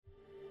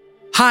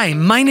Hi,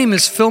 my name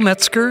is Phil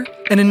Metzger,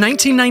 and in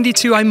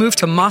 1992 I moved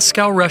to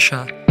Moscow,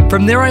 Russia.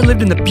 From there I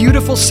lived in the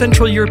beautiful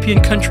Central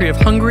European country of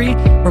Hungary,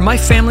 where my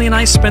family and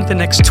I spent the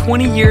next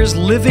 20 years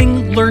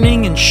living,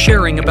 learning, and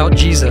sharing about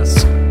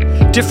Jesus.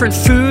 Different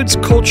foods,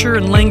 culture,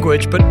 and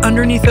language, but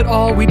underneath it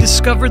all, we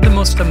discovered the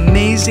most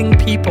amazing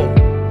people.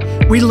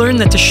 We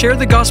learned that to share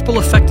the gospel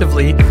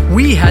effectively,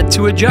 we had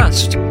to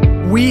adjust.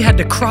 We had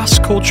to cross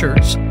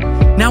cultures.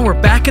 Now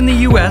we're back in the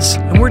U.S.,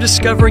 and we're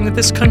discovering that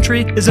this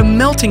country is a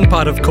melting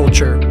pot of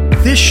culture.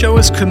 This show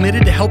is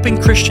committed to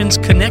helping Christians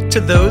connect to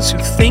those who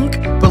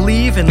think,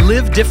 believe, and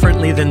live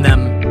differently than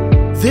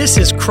them. This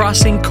is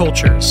Crossing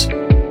Cultures.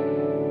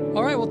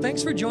 All right, well,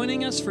 thanks for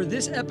joining us for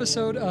this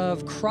episode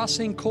of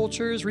Crossing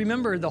Cultures.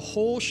 Remember, the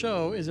whole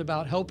show is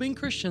about helping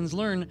Christians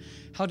learn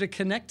how to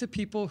connect to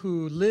people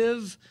who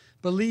live,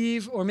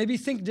 believe, or maybe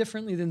think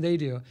differently than they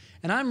do.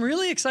 And I'm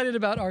really excited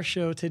about our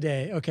show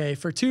today, okay,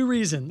 for two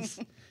reasons.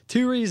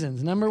 Two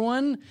reasons. Number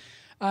one,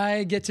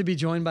 I get to be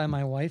joined by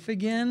my wife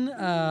again.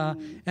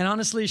 And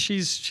honestly,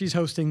 she's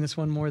hosting this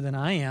one more than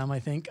I am, I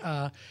think,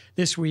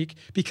 this week,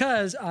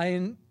 because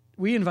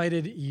we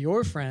invited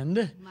your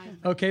friend,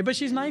 okay? But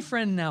she's my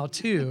friend now,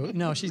 too.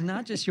 No, she's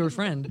not just your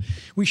friend.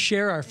 We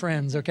share our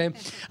friends, okay?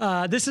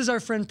 This is our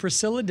friend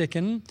Priscilla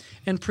Dicken,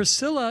 and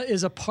Priscilla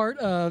is a part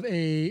of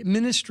a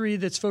ministry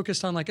that's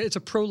focused on, it's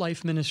a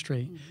pro-life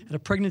ministry at a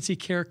pregnancy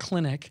care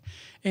clinic.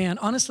 And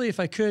honestly, if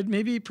I could,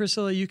 maybe,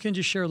 Priscilla, you can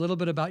just share a little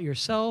bit about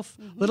yourself,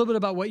 a little bit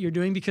about what you're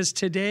doing, because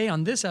today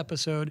on this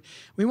episode,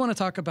 we want to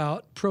talk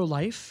about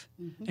pro-life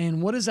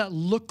and what does that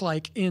look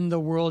like in the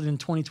world in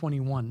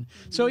 2021.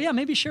 So yeah,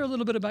 maybe share a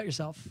little bit about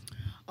yourself.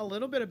 A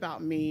little bit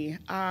about me.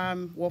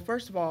 Well,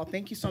 first of all,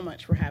 thank you so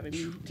much for having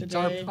me today.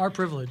 It's our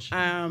privilege.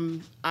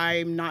 I'm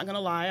not going to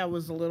lie, I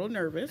was a little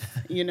nervous,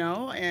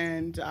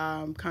 and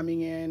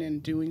coming in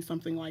and doing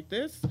something like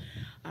this.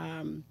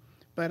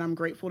 But I'm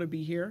grateful to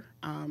be here.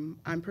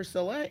 I'm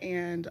Priscilla,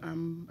 and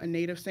I'm a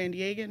native San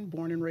Diegan,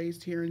 born and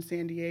raised here in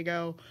San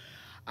Diego.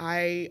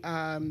 I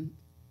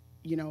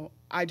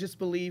just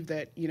believe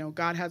that,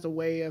 God has a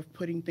way of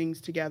putting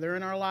things together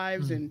in our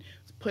lives and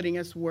putting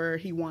us where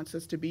He wants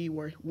us to be,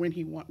 where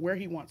He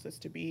wants us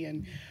to be.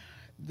 And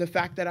the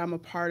fact that I'm a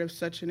part of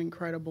such an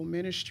incredible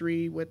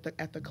ministry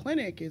at the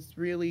clinic is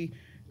really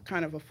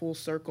kind of a full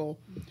circle.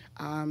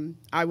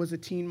 I was a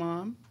teen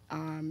mom.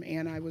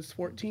 And I was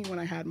 14 when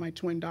I had my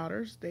twin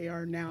daughters. They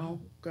are now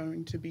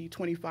going to be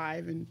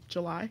 25 in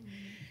July.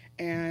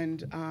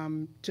 And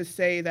to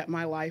say that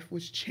my life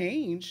was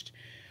changed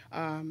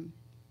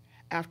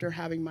after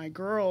having my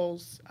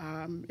girls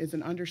is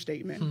an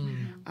understatement.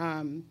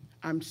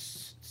 I'm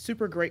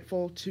super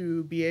grateful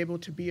to be able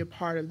to be a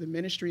part of the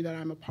ministry that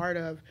I'm a part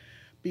of,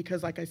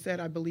 because like I said,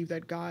 I believe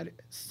that God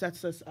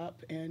sets us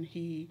up and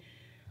He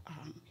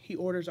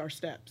orders our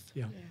steps.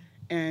 Yeah.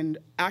 And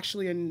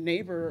actually a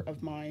neighbor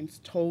of mine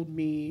told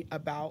me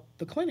about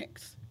the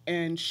clinics,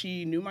 and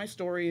she knew my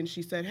story, and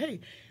she said, hey,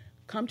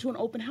 come to an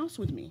open house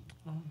with me.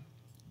 Oh.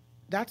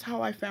 That's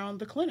how I found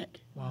the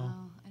clinic. Wow.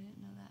 I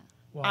didn't know that.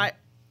 Wow.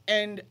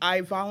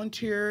 I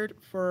volunteered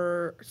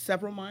for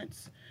several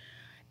months,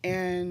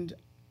 and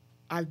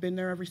I've been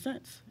there ever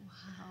since.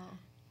 Wow.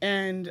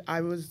 And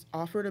I was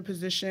offered a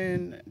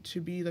position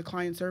to be the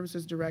client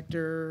services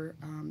director,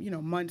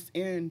 months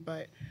in,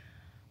 but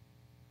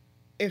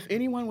if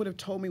anyone would have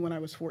told me when I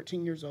was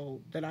 14 years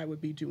old that I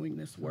would be doing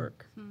this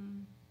work,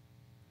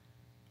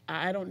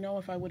 I don't know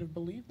if I would have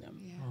believed them.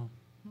 Yeah.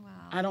 Wow.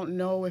 I don't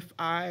know if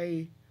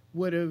I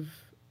would have,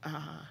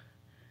 I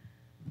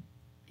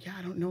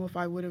don't know if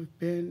I would have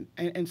been,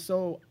 and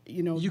so,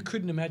 You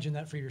couldn't imagine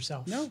that for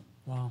yourself? No.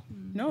 Wow.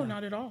 No,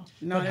 not at all.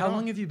 But how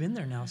long have you been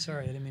there now?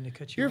 Sorry, I didn't mean to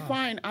cut you off. You're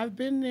fine. I've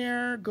been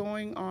there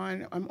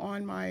I'm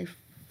on my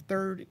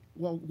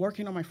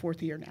working on my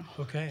fourth year now.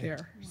 Okay.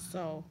 There. Wow.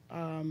 So,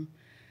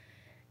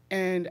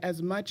 and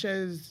as much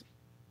as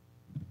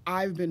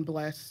I've been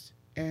blessed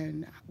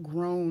and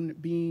grown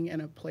being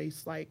in a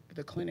place like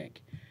the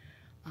clinic,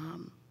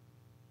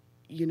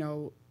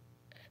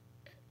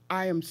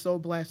 I am so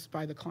blessed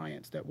by the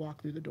clients that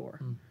walk through the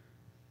door,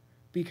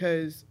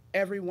 because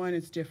everyone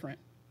is different.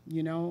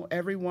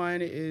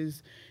 Everyone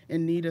is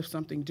in need of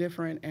something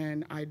different,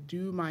 and I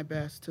do my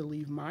best to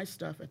leave my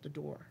stuff at the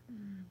door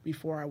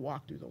before I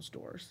walk through those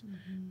doors,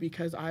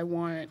 because I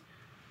want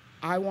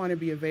to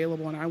be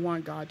available, and I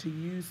want God to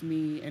use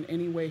me in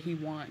any way He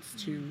wants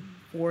to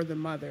for the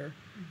mother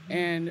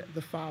and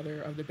the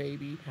father of the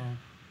baby. Wow.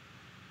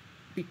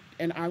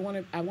 And I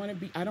don't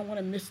want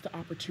to miss the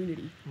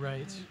opportunity.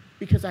 Right.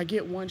 Because I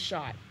get one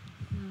shot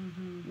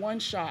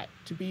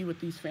to be with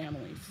these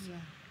families. Yeah.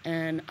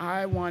 And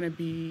I want to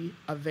be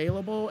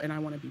available, and I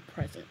want to be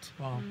present.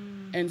 Wow.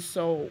 And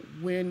so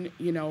when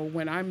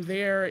I'm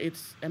there,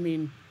 it's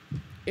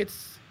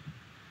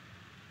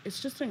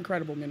just an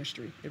incredible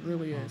ministry. It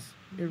really is.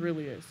 It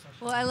really is.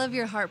 Well, I love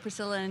your heart,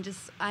 Priscilla, and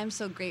I'm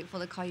so grateful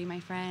to call you my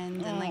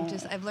friend.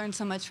 And I've learned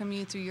so much from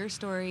you through your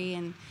story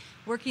and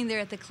working there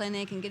at the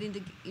clinic and getting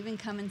to even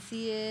come and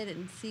see it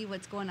and see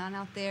what's going on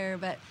out there.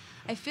 But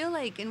I feel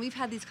like, and we've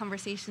had these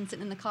conversations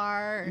sitting in the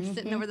car or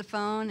sitting over the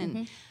phone,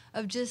 and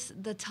of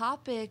just the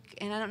topic,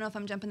 and I don't know if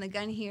I'm jumping the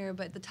gun here,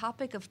 but the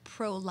topic of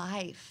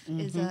pro-life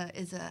is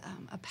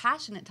a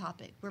passionate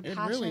topic. We're It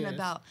passionate really is.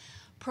 about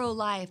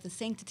pro-life, the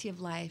sanctity of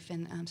life,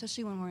 and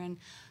especially when we're in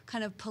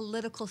kind of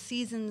political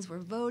seasons, we're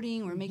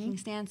voting, we're making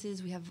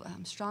stances, we have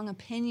strong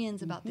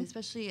opinions about this,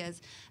 especially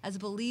as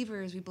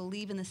believers, we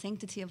believe in the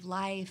sanctity of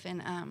life,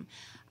 and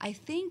I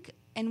think,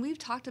 and we've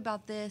talked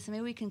about this, and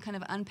maybe we can kind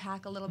of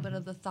unpack a little bit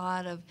of the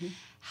thought of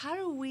how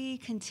do we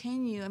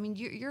continue, I mean,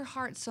 your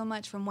heart so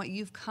much from what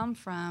you've come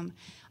from,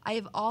 I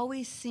have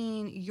always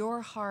seen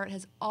your heart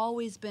has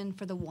always been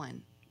for the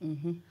one.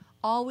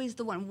 Always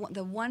the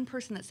one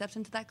person that steps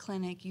into that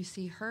clinic, you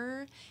see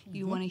her,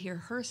 you want to hear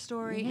her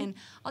story, and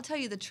I'll tell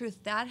you the truth,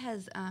 that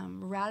has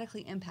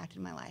radically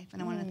impacted my life,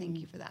 and I want to thank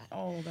you for that.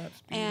 Oh,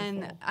 that's beautiful.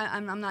 And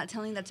I'm not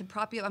telling that to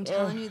prop you up, I'm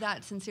telling you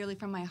that sincerely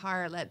from my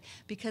heart,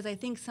 because I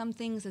think some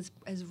things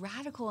as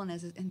radical and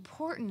as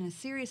important and as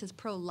serious as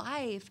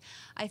pro-life,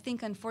 I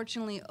think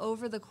unfortunately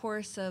over the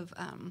course of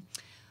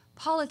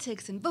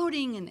politics and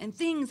voting and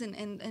things,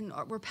 and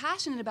we're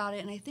passionate about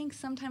it, and I think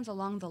sometimes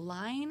along the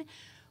line,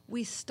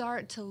 we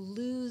start to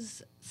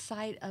lose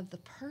sight of the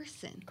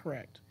person.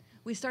 Correct.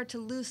 We start to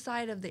lose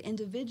sight of the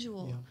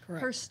individual,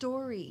 Correct. her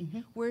story,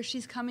 where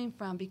she's coming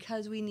from,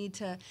 because we need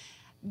to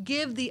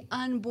give the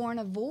unborn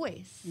a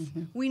voice.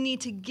 We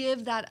need to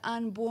give that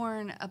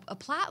unborn a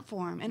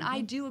platform. And I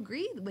do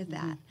agree with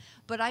that.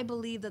 But I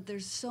believe that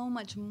there's so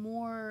much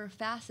more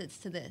facets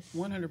to this.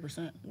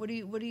 100%. What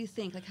do you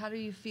think? Like, how do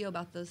you feel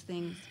about those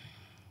things?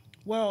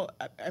 Well,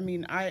 I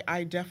mean,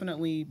 I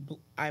definitely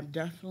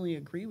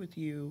agree with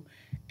you,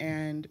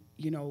 and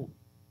you know,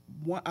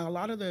 a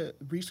lot of the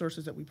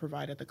resources that we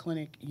provide at the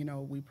clinic, you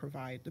know, we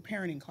provide the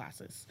parenting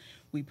classes,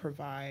 we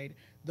provide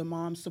the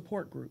mom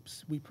support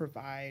groups, we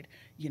provide,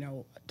 you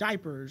know,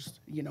 diapers,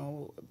 you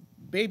know,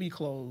 baby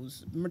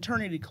clothes,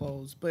 maternity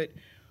clothes, but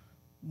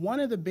one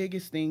of the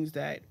biggest things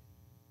that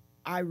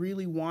I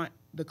really want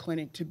the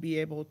clinic to be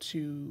able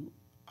to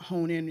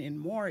hone in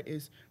more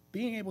is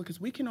being able, because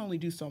we can only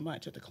do so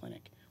much at the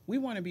clinic. We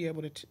want to be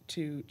able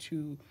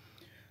to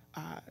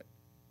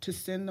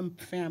send the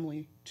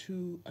family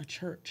to a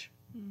church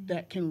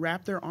that can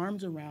wrap their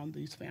arms around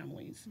these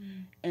families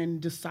and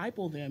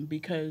disciple them,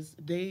 because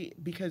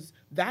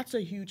that's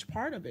a huge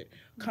part of it.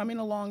 Coming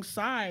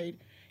alongside,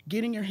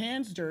 getting your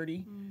hands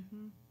dirty,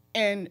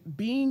 and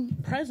being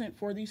present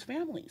for these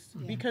families.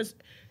 Because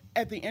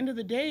at the end of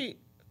the day,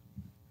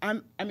 I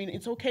mean,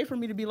 it's okay for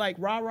me to be like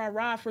rah rah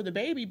rah for the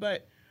baby,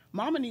 but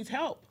Mama needs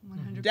help.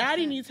 100%.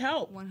 Daddy needs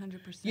help.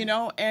 100%. You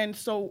know, and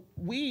so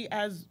we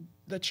as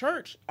the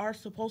church are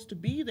supposed to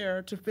be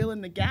there to fill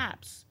in the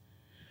gaps,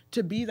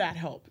 to be that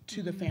help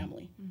to the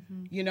family.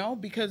 You know,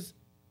 because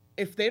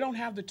if they don't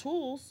have the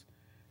tools,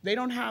 they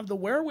don't have the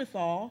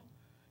wherewithal,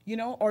 you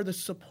know, or the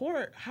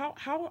support, how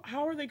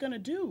are they going to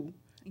do?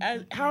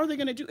 How are they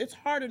going to do? It's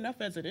hard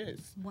enough as it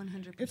is.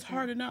 100%. It's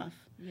hard enough.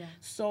 Yeah.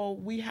 So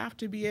we have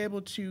to be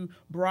able to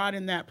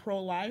broaden that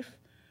pro-life,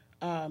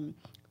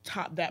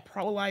 that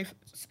pro-life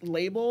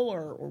label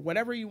or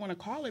whatever you want to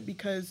call it,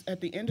 because at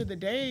the end of the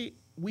day,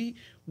 we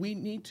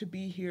need to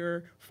be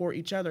here for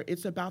each other.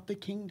 It's about the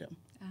kingdom.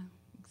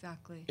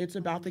 Exactly. It's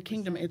about the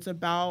kingdom. It's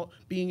about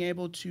being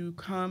able to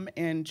come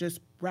and just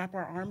wrap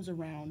our arms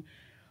around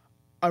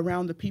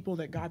the people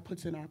that God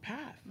puts in our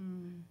path.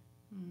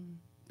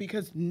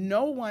 Because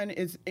anyone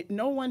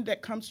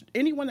that comes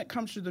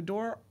through the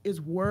door is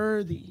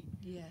worthy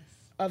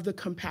of the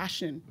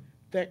compassion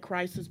that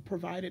Christ has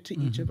provided to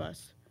each of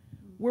us.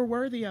 We're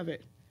worthy of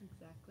it.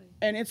 Exactly.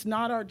 And it's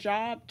not our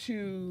job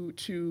to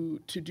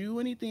do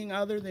anything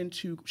other than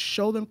to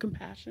show them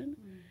compassion,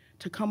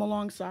 to come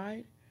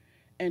alongside,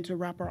 and to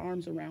wrap our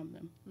arms around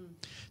them.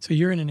 So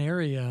you're in an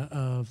area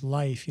of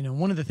life. You know,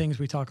 one of the things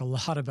we talk a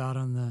lot about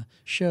on the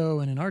show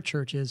and in our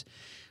church is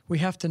we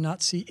have to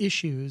not see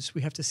issues,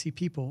 we have to see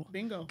people.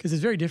 Bingo. Because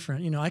it's very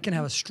different. You know, I can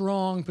have a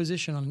strong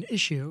position on an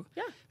issue.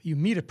 Yeah. You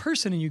meet a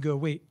person and you go,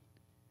 wait,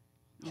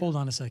 hold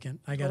on a second.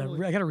 I gotta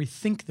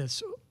rethink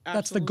this.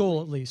 That's the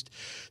goal, at least.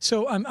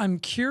 So I'm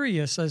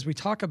curious as we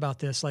talk about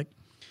this. Like,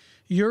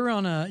 you're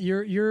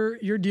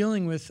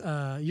dealing with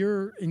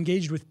you're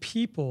engaged with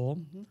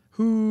people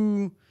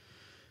who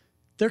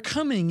they're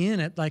coming in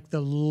at like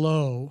the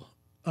low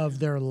of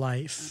their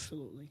life.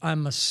 Absolutely.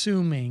 I'm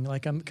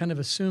kind of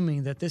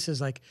assuming that this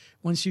is like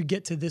once you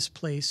get to this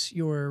place,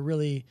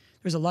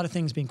 there's a lot of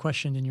things being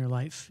questioned in your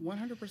life.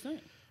 100%.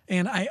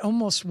 And I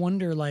almost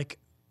wonder, like,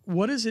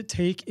 what does it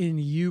take in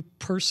you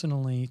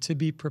personally to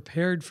be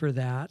prepared for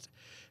that?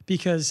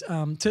 Because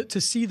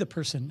to see the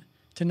person,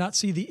 to not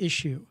see the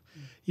issue.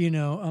 You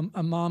know,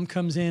 a mom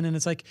comes in and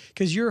it's like,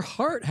 because your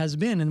heart has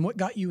been, and what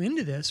got you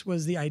into this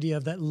was the idea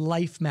of that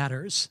life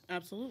matters.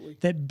 Absolutely.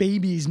 That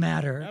babies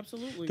matter.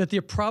 Absolutely. That the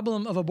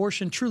problem of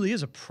abortion truly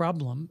is a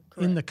problem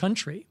in the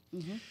country.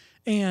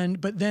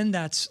 But then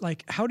that's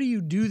like, how do you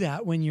do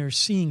that when you're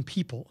seeing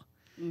people?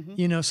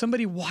 You know,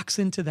 somebody walks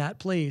into that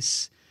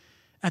place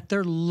at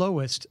their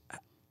lowest.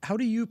 How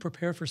do you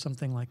prepare for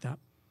something like that?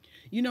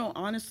 You know,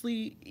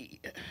 honestly,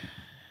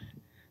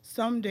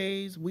 some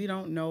days we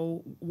don't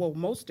know, well,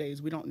 most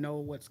days we don't know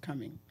what's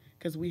coming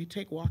because we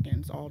take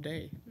walk-ins all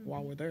day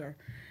while we're there.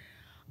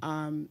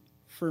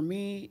 For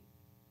me,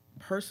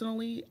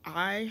 personally,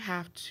 I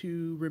have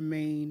to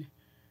remain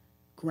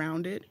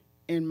grounded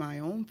in my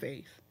own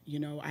faith. You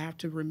know, I have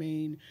to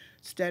remain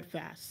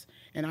steadfast,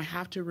 and I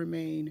have to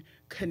remain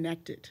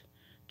connected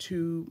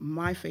to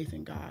my faith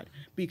in God,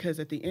 because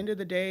at the end of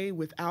the day,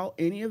 without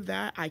any of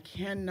that, I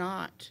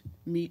cannot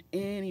meet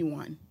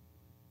anyone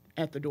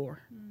at the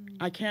door.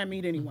 I can't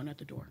meet anyone at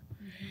the door.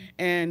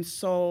 And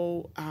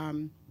so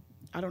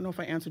I don't know if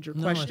I answered your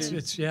question.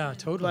 It's yeah,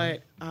 totally.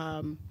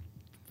 But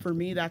for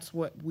me, that's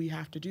what we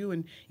have to do.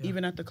 And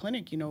even at the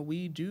clinic, you know,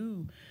 we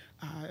do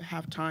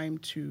have time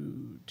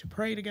to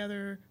pray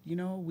together. You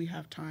know, we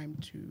have time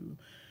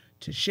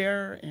to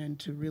share and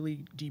to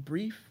really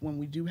debrief when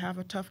we do have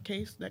a tough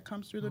case that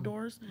comes through the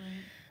doors. Right.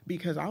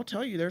 Because I'll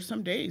tell you, there's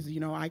some days, you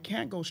know, I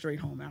can't go straight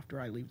home after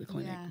I leave the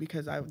clinic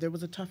because there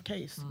was a tough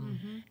case,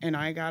 and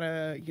I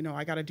gotta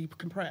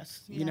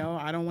decompress. You know,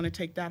 I don't want to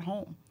take that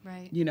home.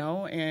 Right. You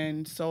know,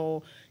 and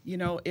so, you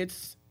know,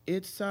 it's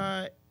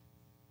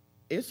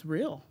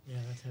real. Yeah,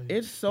 that's heavy.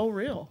 It's so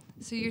real.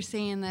 So you're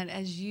saying that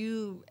as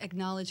you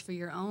acknowledge for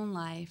your own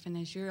life, and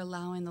as you're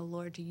allowing the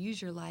Lord to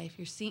use your life,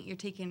 you're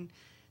taking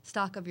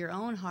stock of your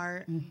own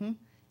heart.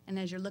 And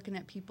as you're looking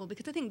at people,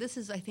 because I think this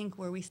is,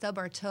 where we stub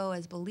our toe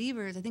as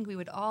believers. I think we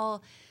would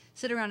all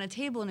sit around a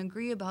table and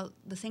agree about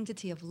the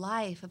sanctity of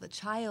life, of a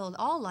child.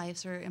 All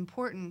lives are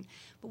important.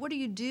 But what do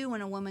you do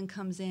when a woman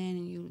comes in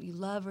and you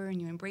love her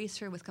and you embrace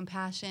her with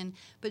compassion,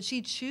 but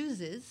she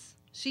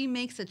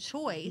makes a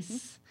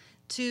choice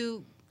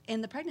to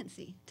end the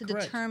pregnancy, to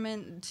Correct.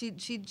 determine,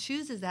 she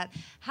chooses that.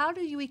 How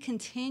do we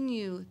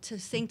continue to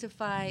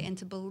sanctify and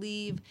to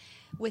believe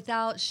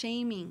without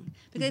shaming?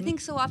 Because I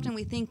think so often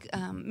we think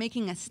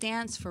making a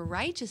stance for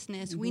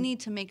righteousness, we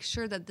need to make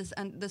sure that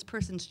this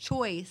person's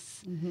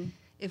choice,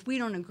 if we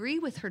don't agree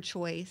with her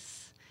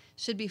choice,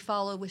 should be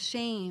followed with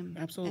shame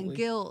and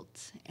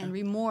guilt and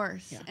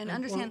remorse and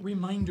understand. Or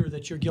reminder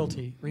that you're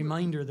guilty.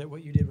 Reminder that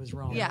what you did was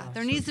wrong. Yeah,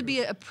 there needs to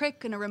be a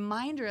prick and a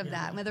reminder of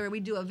that. Whether we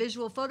do a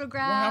visual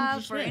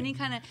photograph 100%. or any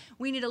kind of,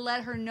 we need to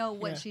let her know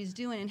what she's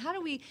doing. And how do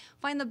we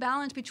find the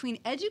balance between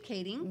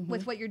educating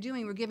with what you're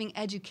doing? We're giving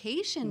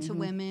education to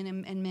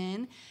women and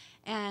men,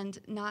 and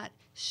not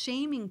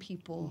shaming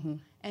people,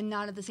 and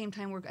not at the same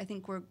time.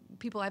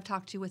 People I've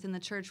talked to within the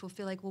church will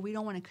feel like, well, we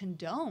don't want to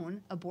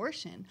condone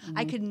abortion.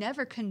 I could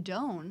never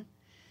condone.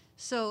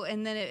 So,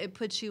 and then it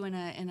puts you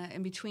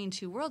in between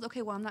two worlds.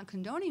 Okay, well, I'm not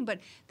condoning, but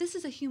this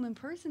is a human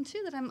person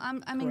too that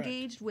I'm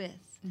engaged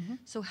with.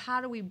 So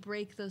how do we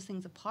break those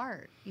things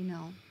apart? You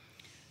know?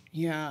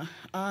 Yeah.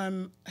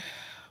 I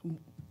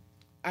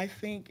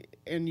think,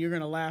 and you're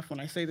gonna laugh when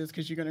I say this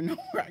because you're gonna know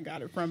where I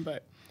got it from,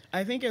 but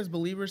I think as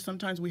believers,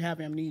 sometimes we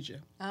have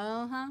amnesia.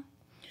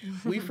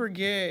 We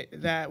forget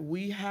that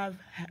we have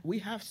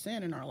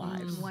sin in our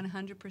lives.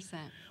 100%.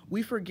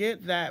 We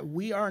forget that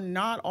we are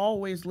not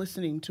always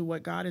listening to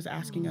what God is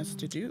asking us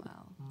to do.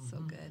 Wow, so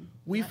good.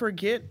 We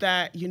forget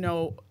that, you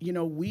know,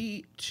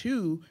 we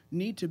too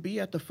need to be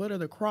at the foot of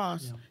the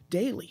cross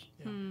daily.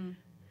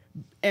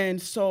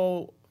 And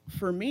so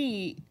for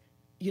me,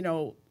 you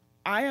know,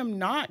 I am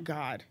not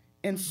God.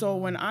 And so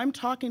when I'm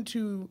talking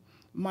to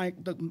my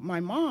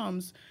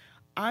moms,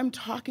 I'm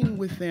talking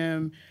with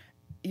them,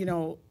 you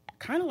know,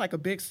 kind of like a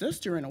big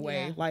sister in a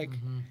way. Yeah. Like,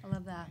 I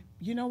love that.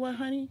 You know what,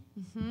 honey?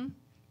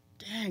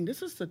 Dang,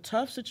 this is a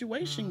tough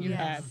situation you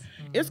have.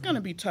 It's going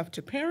to be tough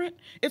to parent.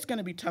 It's going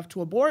to be tough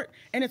to abort.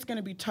 And it's going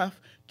to be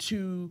tough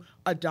to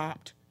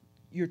adopt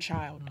your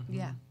child.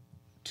 Yeah.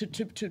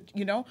 To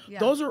you know,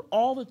 those are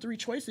all the three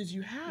choices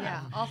you have.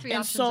 Yeah, all three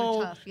and options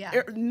so, are tough.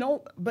 Yeah.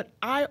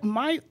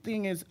 My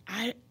thing is,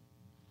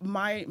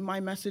 my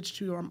message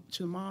to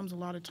the moms a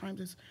lot of times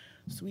is,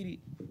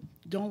 sweetie,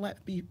 don't let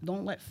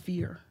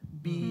fear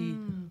be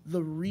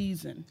the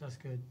reason. That's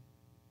good.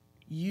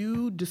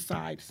 You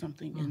decide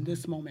something in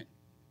this moment.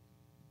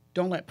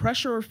 Don't let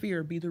pressure or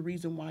fear be the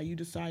reason why you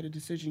decide a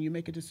decision. You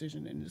make a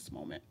decision in this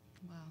moment.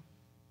 Wow.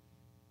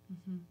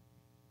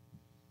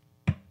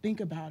 Think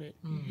about it.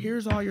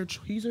 Here's all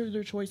these are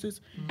their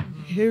choices.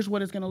 Here's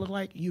what it's going to look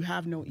like. You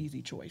have no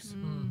easy choice.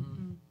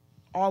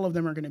 All of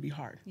them are going to be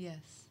hard.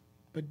 Yes.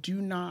 But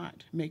do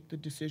not make the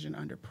decision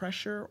under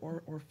pressure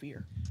or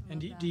fear.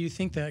 And do you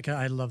think that,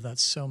 I love that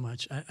so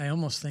much. I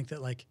almost think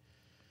that, like,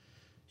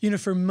 you know,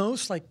 for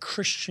most like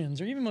Christians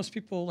or even most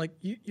people, like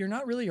you're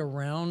not really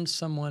around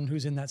someone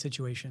who's in that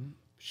situation.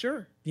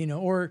 Sure. You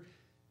know, or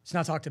it's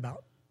not talked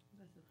about.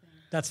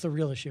 That's the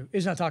real issue.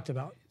 It's not talked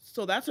about.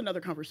 So that's another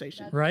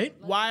conversation. Right?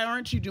 Why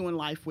aren't you doing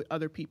life with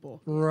other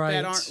people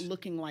that aren't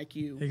looking like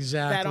you?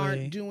 Exactly. That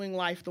aren't doing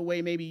life the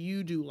way maybe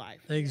you do life?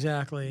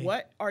 Exactly.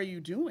 What are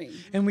you doing?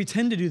 And we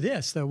tend to do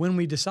this, though. When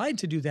we decide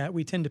to do that,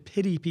 we tend to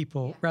pity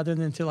people rather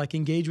than to, like,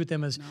 engage with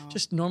them as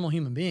just normal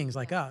human beings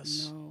like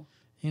us. No.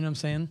 You know what I'm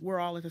saying? We're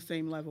all at the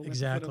same level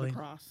Exactly. at the foot of the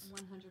cross.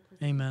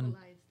 100%. Amen.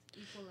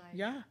 Equalized.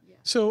 Yeah.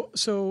 So,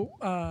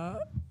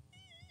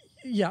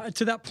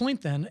 to that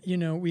point then, you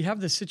know, we have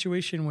this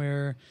situation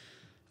where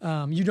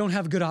You don't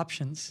have good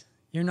options.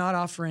 You're not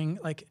offering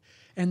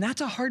and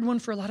that's a hard one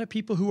for a lot of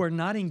people who are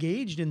not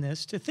engaged in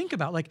this to think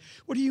about. Like,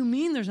 what do you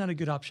mean there's not a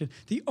good option?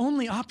 The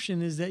only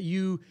option is that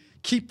you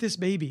keep this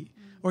baby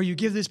or you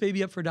give this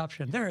baby up for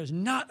adoption. There is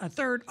not a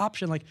third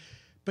option.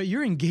 But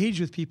you're engaged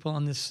with people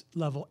on this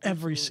level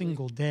every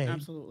single day.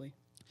 Absolutely.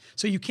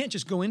 So you can't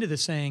just go into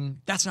this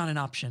saying, that's not an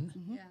option.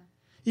 Mm-hmm. Yeah.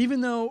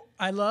 Even though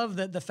I love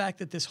that the fact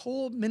that this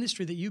whole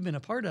ministry that you've been a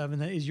part of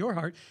and that is your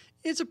heart,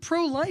 it's a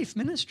pro-life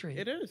ministry.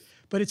 It is.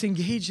 But it's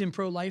engaged in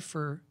pro-life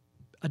for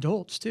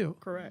adults too.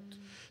 Correct.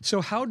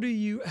 So how do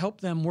you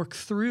help them work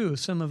through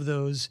some of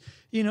those,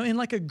 in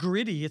like a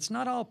gritty, it's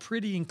not all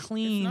pretty and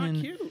clean. It's not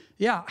and cute.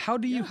 Yeah. How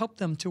do you help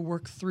them to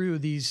work through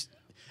these?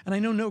 And I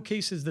know no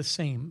case is the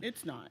same.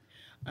 It's not.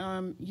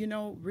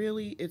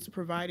 Really, it's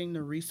providing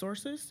the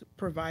resources,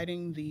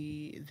 providing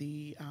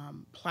the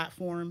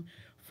platform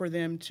for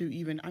them to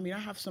even, I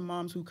have some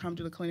moms who come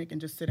to the clinic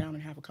and just sit down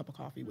and have a cup of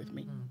coffee with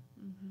me.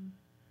 Mm-hmm.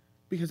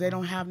 Because they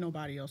don't have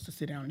nobody else to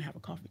sit down and have a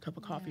cup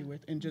of coffee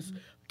with and just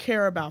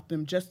care about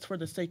them just for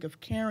the sake of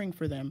caring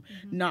for them,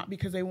 not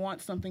because they want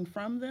something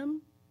from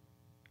them,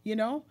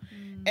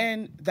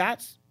 And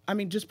that's,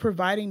 just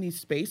providing these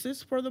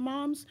spaces for the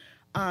moms.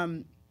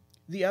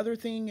 The other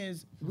thing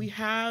is we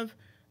have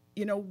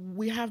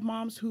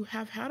moms who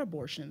have had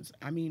abortions.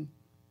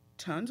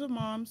 Tons of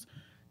moms,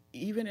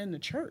 even in the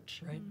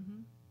church. Right.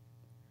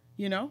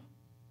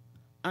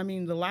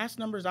 The last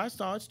numbers I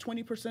saw, it's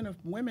 20% of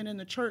women in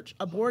the church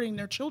aborting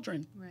their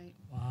children. Right.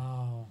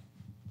 Wow.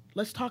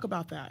 Let's talk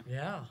about that.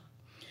 Yeah.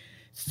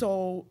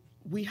 So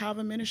we have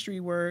a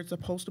ministry where it's a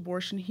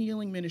post-abortion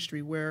healing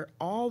ministry where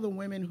all the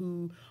women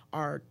who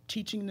are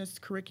teaching this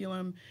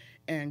curriculum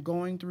and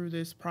going through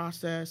this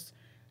process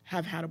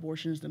have had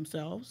abortions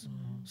themselves.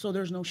 Mm-hmm. So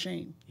there's no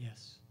shame.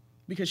 Yes.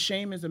 Because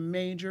shame is a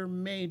major,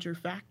 major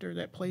factor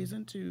that plays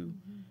into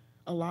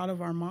a lot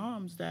of our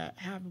moms that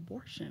have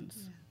abortions.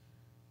 Yeah.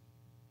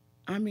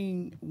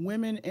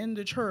 Women in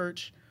the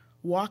church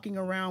walking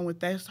around with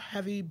this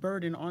heavy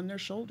burden on their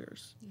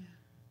shoulders. Yeah.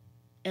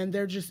 And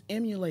they're just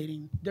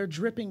emulating. They're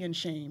dripping in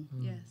shame.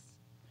 Mm. Yes.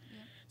 Yeah.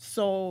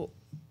 So,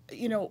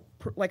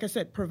 like I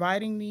said,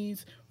 providing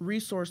these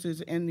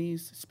resources and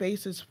these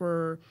spaces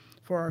for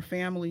our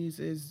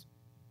families is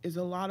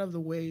a lot of the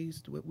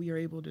ways that we are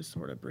able to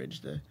sort of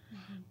bridge the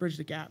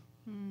gap.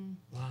 Mm.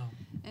 Wow.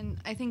 And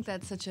I think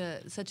that's such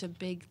a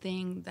big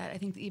thing that I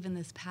think even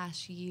this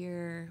past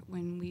year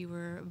when we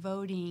were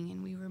voting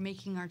and we were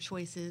making our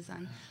choices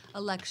on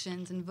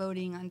elections and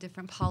voting on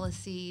different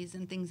policies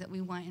and things that we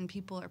want, and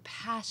people are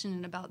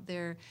passionate about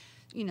their,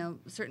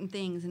 certain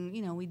things, and,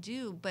 we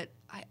do. But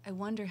I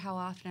wonder how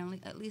often,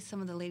 at least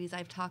some of the ladies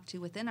I've talked to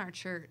within our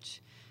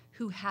church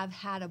who have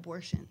had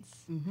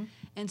abortions. Mm-hmm.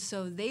 And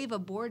so they've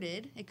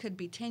aborted. It could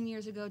be 10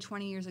 years ago,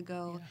 20 years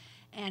ago. Yeah.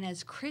 And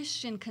as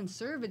Christian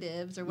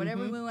conservatives, or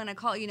whatever we want to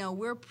call it,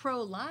 we're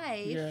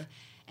pro-life,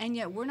 and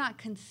yet we're not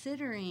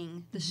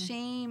considering the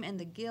shame and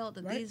the guilt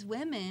that these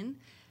women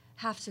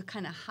have to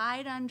kind of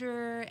hide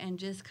under and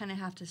just kind of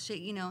have to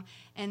shake,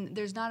 and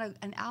there's not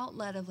an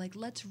outlet of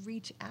let's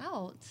reach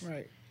out.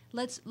 Right.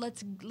 Let's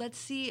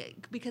see,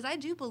 because I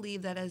do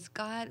believe that as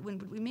God,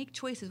 when we make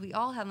choices, we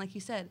all have, like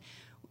you said,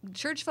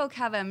 church folk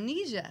have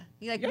amnesia.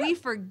 We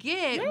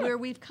forget where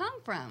we've come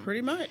from.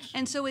 Pretty much.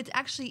 And so it's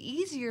actually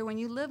easier when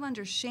you live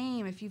under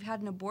shame. If you've had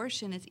an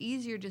abortion, it's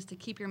easier just to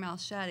keep your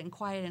mouth shut and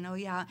quiet and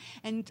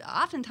And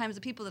oftentimes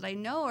the people that I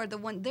know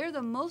they're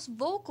the most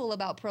vocal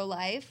about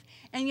pro-life,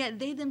 and yet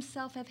they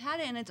themselves have had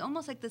it. And it's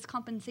almost like this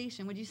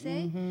compensation, would you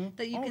say? Mm-hmm.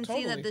 That you can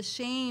see that the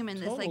shame and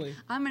this,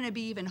 I'm going to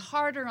be even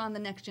harder on the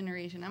next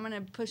generation. I'm going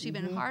to push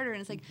even harder.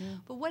 And it's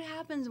but what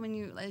happens when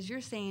you, as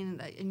you're saying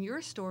in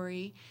your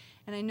story,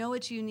 and I know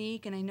it's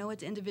unique and I know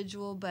it's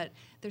individual, but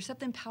there's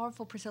something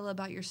powerful, Priscilla,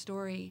 about your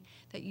story,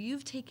 that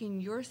you've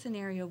taken your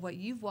scenario of what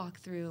you've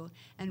walked through,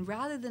 and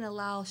rather than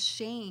allow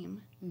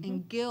shame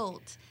and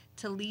guilt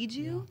to lead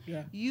you,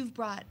 you've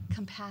brought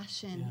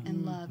compassion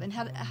and love. And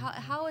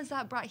how has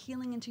that brought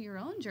healing into your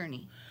own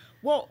journey?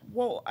 Well,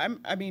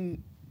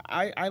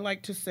 I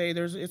like to say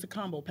it's a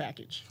combo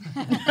package.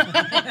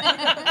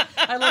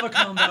 I love a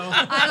combo.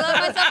 I love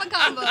myself a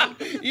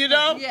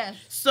combo. Yes.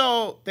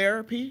 So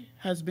therapy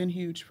has been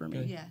huge for me.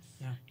 Good. Yes.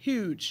 Yeah.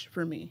 Huge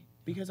for me,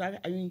 because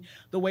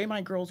the way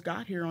my girls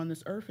got here on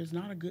this earth is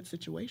not a good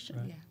situation.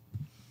 Right.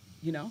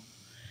 Yeah.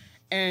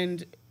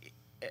 And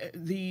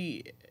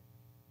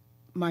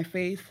my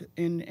faith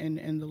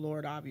in the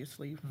Lord,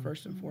 obviously,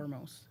 first and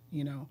foremost,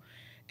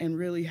 and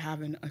really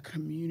having a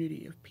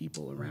community of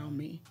people around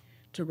me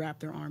to wrap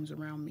their arms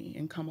around me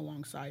and come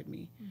alongside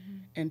me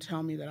and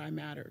tell me that I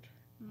mattered.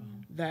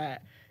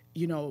 That,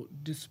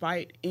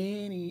 despite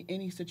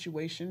any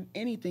situation,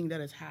 anything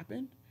that has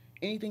happened,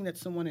 anything that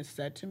someone has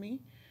said to me,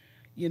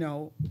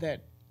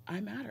 that I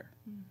matter.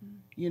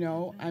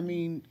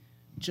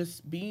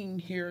 Just being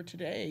here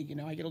today,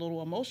 I get a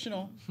little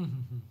emotional.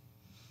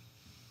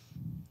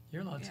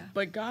 You're allowed to.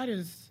 But God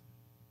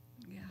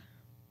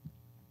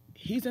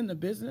He's in the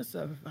business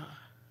of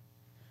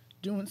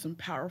doing some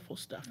powerful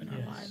stuff in our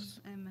lives.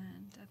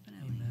 Amen.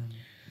 Definitely. Amen.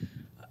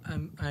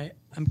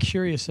 I'm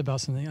curious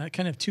about something. I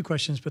kind of have two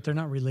questions, but they're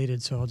not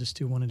related, so I'll just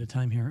do one at a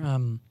time here.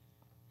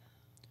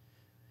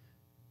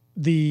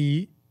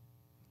 The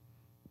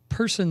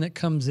person that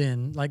comes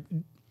in, like,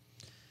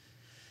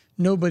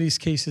 nobody's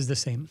case is the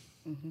same,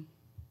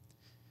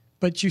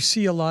 but you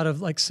see a lot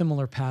of like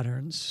similar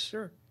patterns.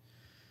 Sure.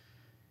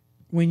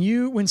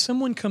 When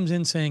someone comes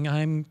in saying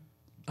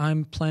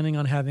I'm planning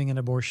on having an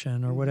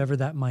abortion or whatever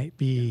that might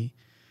be,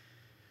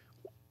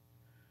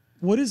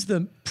 what is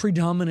the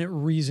predominant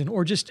reason,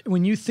 or just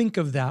when you think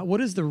of that,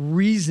 what is the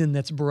reason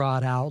that's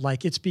brought out?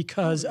 Like it's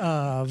because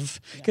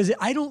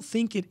I don't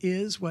think it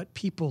is what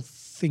people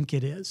think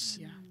it is.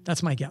 Yeah.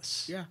 That's my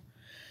guess. Yeah.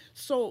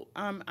 So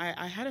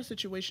I had a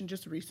situation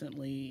just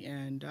recently,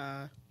 and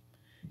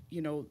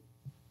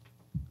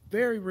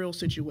very real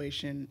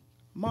situation.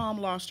 Mom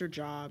lost her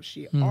job.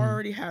 She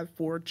already had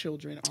 4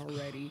 children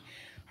already.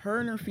 Her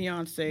and her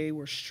fiance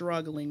were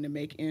struggling to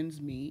make ends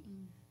meet.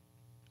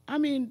 I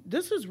mean,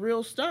 this is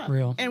real stuff.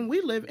 Real. And we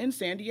live in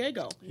San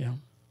Diego. Yeah.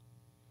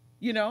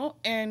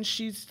 And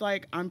she's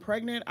like, I'm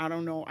pregnant. I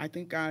don't know. I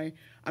think I'm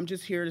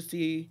just here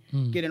to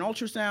get an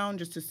ultrasound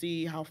just to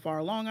see how far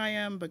along I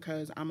am,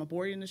 because I'm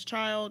aborting this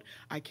child.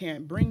 I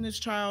can't bring this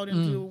child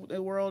into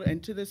the world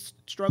and to this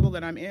struggle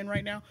that I'm in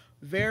right now.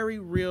 Very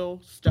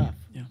real stuff.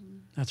 Yeah.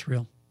 That's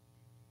real.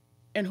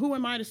 And who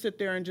am I to sit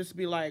there and just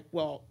be like,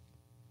 well,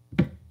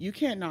 you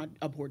can't not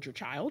abort your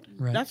child.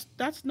 Right.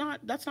 That's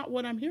not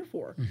what I'm here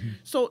for.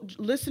 So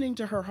listening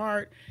to her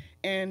heart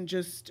and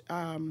just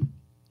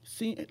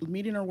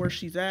meeting her where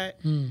she's at,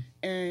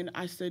 and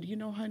I said,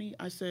 honey,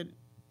 I said,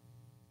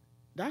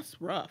 that's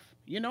rough.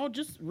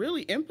 Just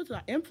really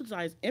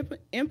empathize.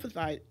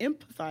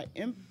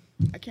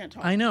 I can't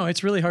talk. I know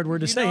it's a really hard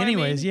word to say. know what I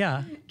Anyways, mean?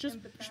 yeah. Just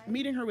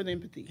meeting her with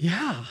empathy.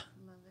 Yeah.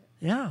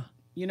 Yeah.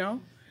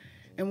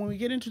 And when we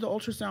get into the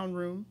ultrasound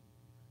room,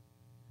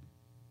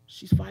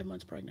 she's 5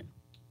 months pregnant.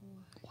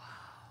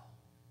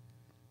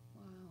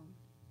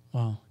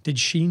 Wow. Did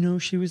she know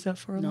she was that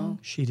far along? No.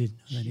 She didn't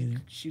know that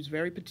either. She was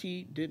very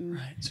petite, didn't.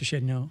 Right. So she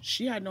had no.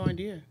 She had no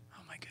idea.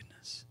 Oh my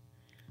goodness.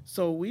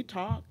 So we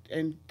talked,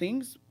 and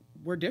things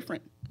were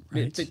different.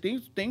 Right.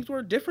 Things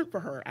were different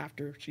for her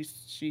after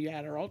she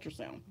had her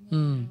ultrasound.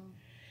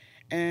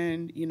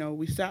 And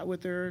we sat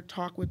with her,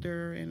 talked with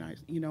her, and I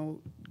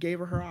gave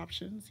her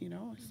options.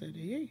 I said,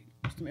 hey,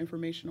 some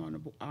information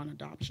on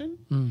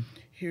adoption.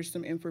 Here's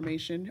some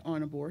information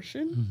on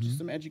abortion. Just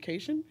some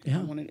education. Yeah.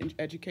 I want to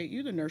educate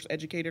you. The nurse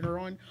educated her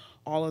on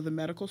all of the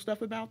medical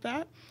stuff about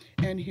that.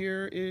 And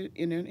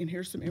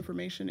here's some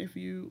information if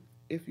you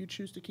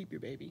choose to keep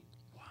your baby.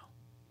 Wow.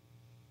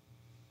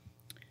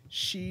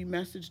 She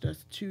messaged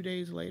us 2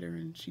 days later,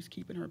 and she's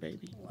keeping her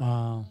baby.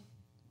 Wow.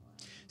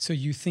 So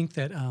you think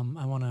that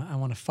I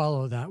want to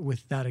follow that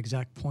with that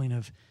exact point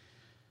of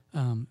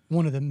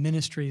one of the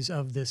ministries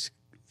of this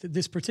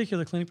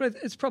particular clinic, but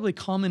it's probably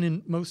common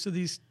in most of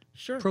these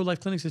pro-life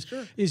clinics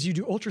is you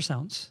do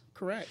ultrasounds.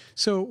 Correct.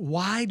 So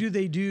why do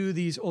they do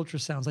these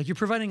ultrasounds? Like, you're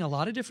providing a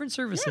lot of different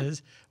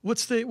services. Yeah.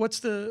 What's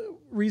the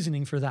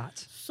reasoning for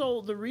that?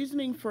 So the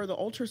reasoning for the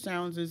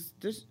ultrasounds is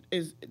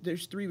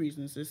there's 3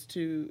 reasons. Is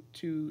to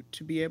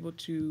be able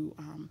to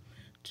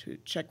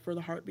check for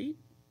the heartbeat,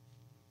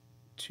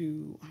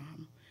 to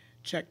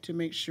check to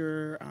make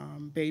sure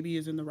baby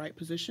is in the right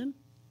position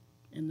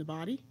in the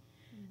body,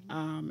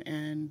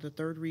 and the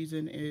 3rd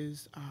reason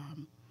is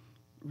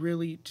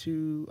really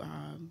to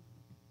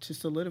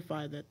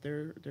solidify that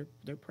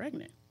they're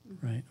pregnant.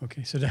 Right.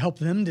 Okay. So to help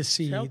them to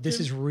see this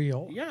is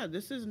real. Yeah.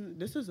 This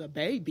is a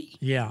baby.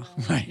 Yeah.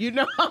 Right.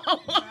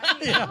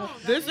 Yeah.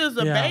 This is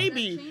a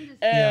baby,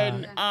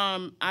 and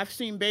I've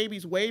seen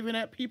babies waving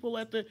at people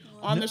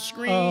on the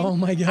screen. Oh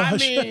my gosh. I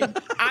mean,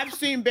 I've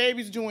seen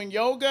babies doing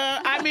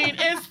yoga. I mean,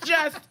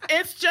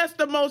 it's just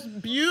the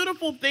most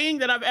beautiful thing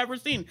that I've ever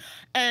seen,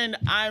 and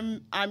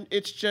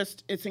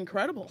it's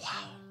incredible.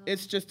 Wow.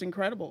 It's just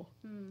incredible.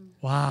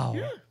 Wow.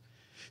 Yeah.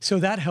 So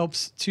that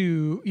helps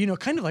to,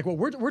 kind of like what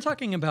we're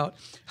talking about,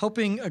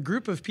 helping a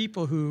group of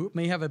people who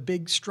may have a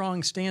big,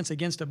 strong stance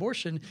against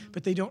abortion,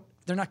 but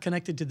they're not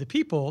connected to the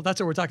people. That's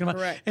what we're talking about.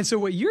 Correct. And so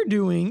what you're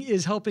doing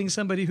is helping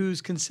somebody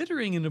who's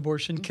considering an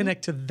abortion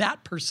connect to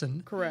that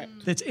person. Correct.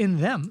 That's in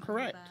them.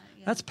 Correct.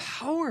 That's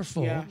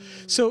powerful. Yeah.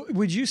 So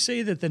would you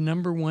say that the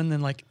number one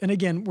then, like, and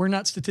again, we're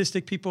not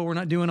statistic people, we're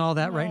not doing all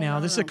that right now.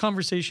 This is a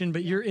conversation,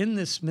 but you're in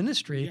this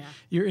ministry,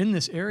 you're in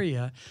this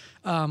area.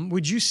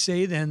 Would you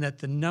say then that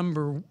the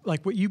number,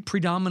 like what you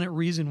predominant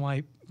reason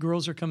why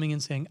girls are coming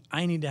in saying,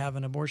 I need to have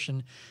an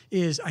abortion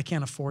is I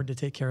can't afford to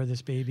take care of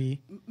this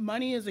baby?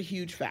 Money is a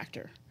huge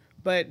factor.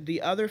 But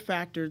the other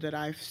factor that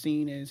I've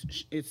seen is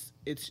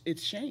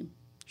it's shame.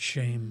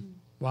 Shame.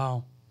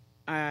 Wow.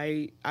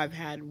 I've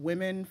had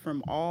women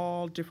from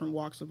all different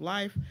walks of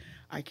life.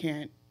 I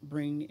can't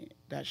bring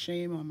that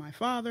shame on my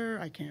father.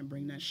 I can't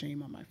bring that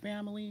shame on my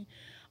family.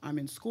 I'm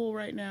in school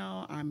right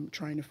now. I'm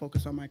trying to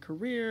focus on my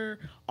career.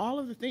 All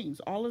of the things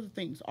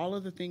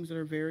that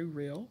are very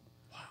real.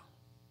 Wow.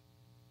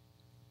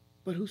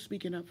 But who's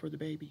speaking up for the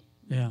baby?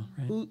 Yeah,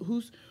 right.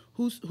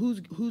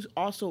 Who's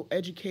also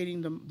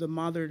educating the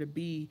mother to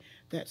be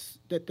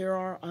that there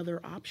are other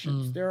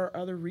options, there are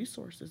other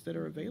resources that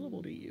are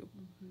available to you.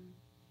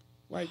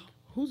 Like,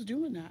 who's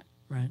doing that?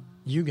 Right.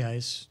 You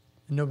guys,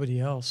 nobody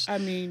else. I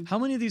mean, how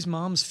many of these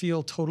moms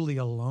feel totally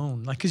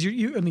alone? Like, because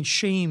I mean,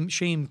 shame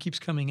keeps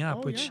coming up.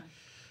 Oh, which, yeah.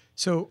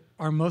 so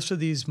are most of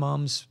these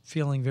moms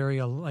feeling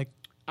very like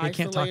they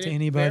can't talk to Isolated?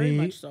 anybody?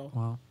 Very much so.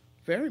 Wow.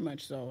 Very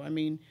much so. I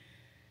mean,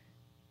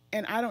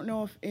 and I don't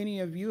know if any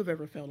of you have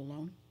ever felt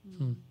alone.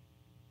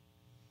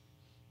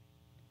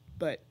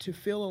 But to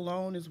feel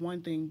alone is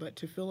one thing, but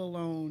to feel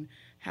alone,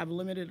 have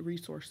limited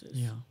resources.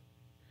 Yeah.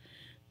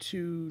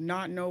 To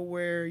not know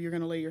where you're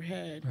going to lay your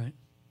head. Right.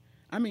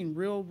 I mean,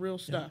 real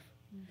stuff.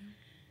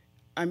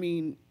 I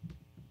mean,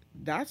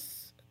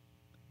 that's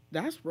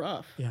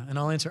rough. Yeah. And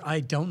I'll answer, I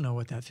don't know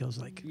what that feels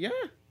like. Yeah.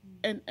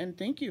 And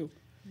thank you.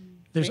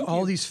 There's Thank all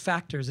you. these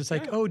factors. It's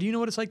like, Yeah. oh, do you know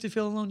what it's like to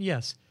feel alone?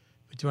 Yes.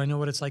 But do I know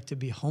what it's like to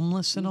be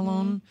homeless and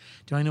alone?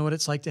 Do I know what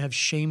it's like to have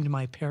shamed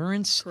my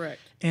parents? Correct.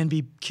 And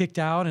be kicked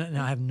out? And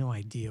I have no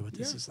idea what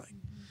this Yeah. is like.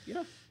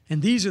 Yeah.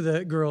 And these are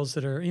the girls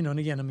that are, and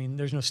again, I mean,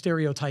 there's no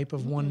stereotype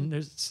of one.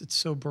 It's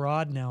so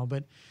broad now,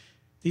 but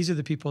these are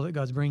the people that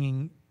God's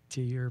bringing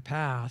to your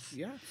path.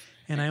 Yeah.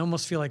 And I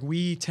almost feel like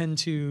we tend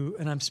to,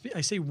 and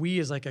I say we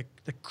as like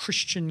the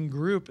Christian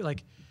group,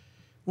 like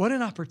what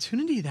an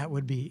opportunity that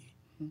would be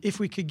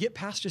if we could get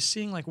past just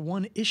seeing like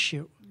one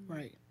issue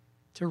Right.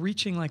 to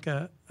reaching like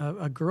a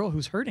girl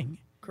who's hurting.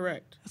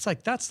 Correct.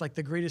 That's like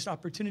the greatest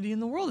opportunity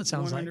in the world, it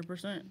sounds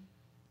 100%. like.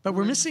 But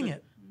we're missing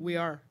it. We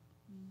are.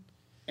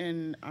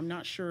 And I'm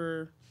not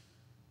sure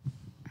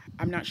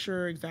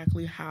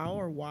exactly how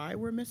or why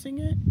we're missing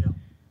it. Yeah.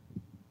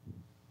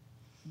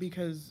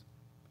 Because,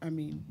 I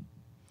mean,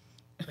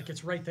 Like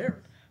it's right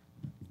there.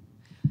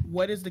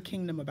 what is the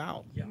kingdom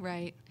about? Yeah.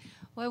 Right.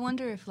 Well, I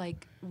wonder if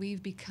like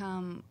we've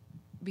become,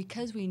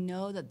 because we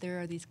know that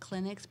there are these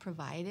clinics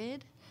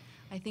provided,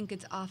 I think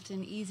it's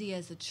often easy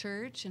as a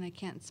church, and I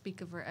can't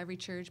speak for every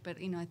church, but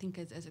I think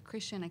as a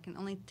Christian, I can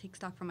only take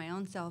stock for my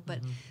own self, but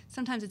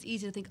sometimes it's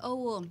easy to think, oh,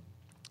 well,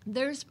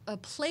 there's a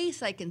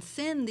place I can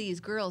send these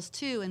girls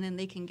to, and then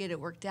they can get it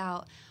worked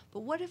out.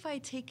 But what if I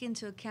take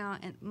into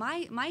account and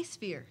my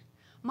sphere,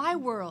 my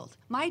world,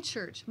 my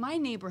church, my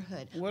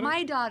neighborhood,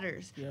 my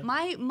daughters, Yeah.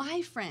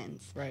 my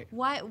friends? Right.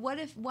 Why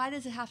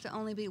does it have to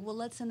only be, well,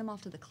 let's send them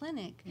off to the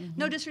clinic?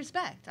 No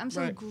disrespect. I'm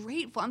so Right.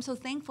 grateful. I'm so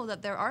thankful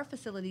that there are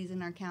facilities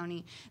in our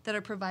county that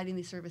are providing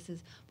these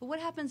services. But what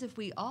happens if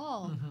we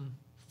all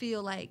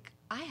feel like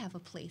I have a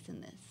place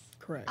in this?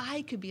 Correct.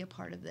 I could be a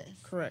part of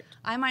this. Correct.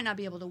 I might not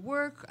be able to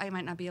work. I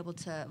might not be able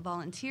to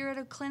volunteer at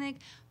a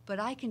clinic, but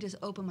I can just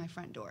open my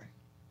front door.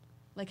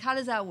 Like, how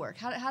does that work?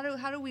 How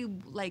do we,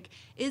 like,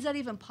 is that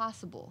even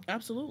possible?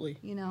 Absolutely.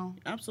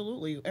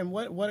 Absolutely. And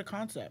what a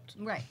concept.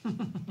 Right.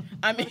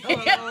 I mean,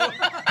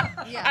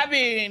 Yeah. I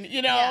mean,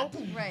 Yeah,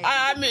 right.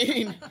 I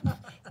mean,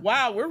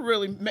 wow,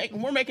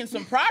 we're making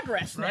some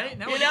progress now. Right?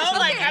 Now You we're know, doing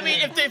like, something. I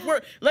mean, if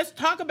we're, let's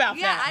talk about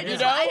Yeah, that. I just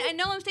you know? I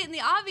know I'm stating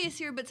the obvious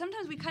here, but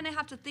sometimes we kind of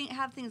have to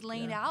have things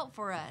laid out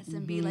for us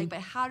and be like, but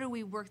how do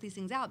we work these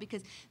things out?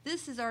 Because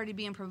this is already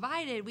being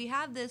provided. We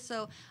have this,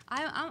 so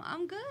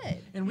I'm good.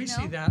 And we you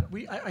see know? that.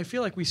 I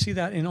feel like we see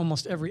that in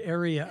almost every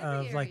area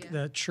of like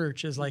area. the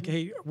church is like,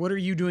 hey, what are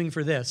you doing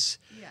for this?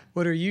 Yeah.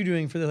 What are you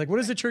doing for this? Like, what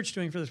is the church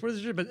doing for this? What is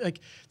the church? But like,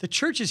 the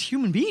church is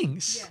human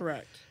beings.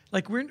 Correct.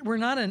 Like we're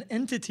not an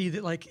entity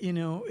that like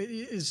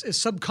is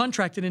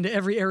subcontracted into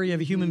every area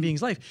of a human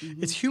being's life.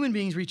 It's human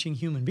beings reaching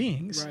human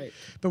beings. Right.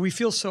 But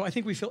I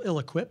think we feel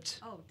ill-equipped.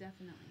 Oh,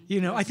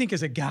 definitely. I think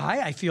as a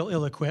guy, I feel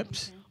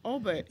ill-equipped. Oh,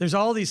 but There's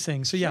all these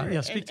things. So Sure.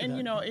 yeah, speak to and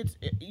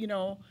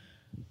that.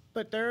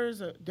 but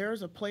there's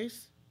a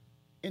place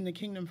in the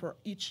kingdom for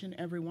each and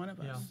every one of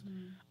us.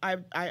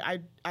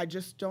 I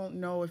just don't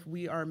know if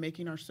we are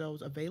making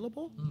ourselves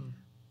available.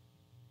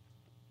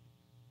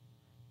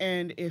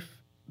 And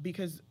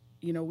because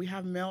we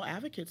have male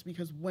advocates,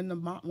 because when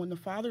the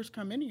fathers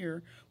come in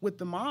here with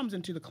the moms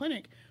into the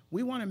clinic,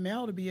 we want a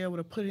male to be able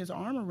to put his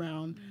arm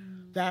around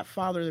that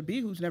father to be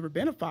who's never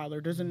been a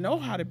father, doesn't know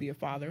how to be a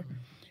father,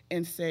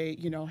 and say,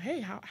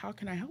 hey, how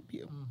can I help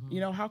you?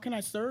 How can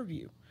I serve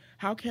you?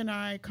 How can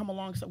I come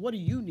alongside? What do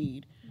you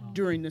need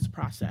during this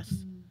process?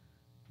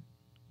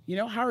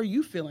 How are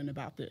you feeling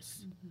about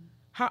this?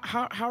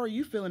 How are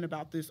you feeling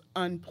about this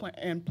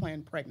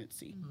unplanned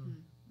pregnancy?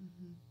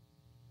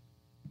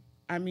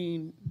 I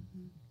mean,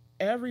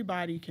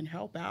 everybody can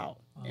help out,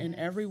 and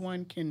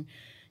everyone can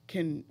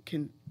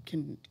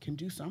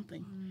do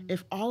something.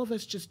 If all of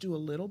us just do a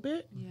little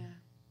bit, Yeah.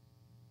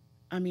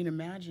 I mean,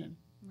 imagine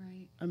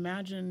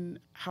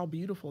how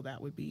beautiful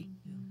that would be.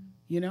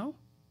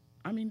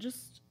 I mean,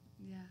 just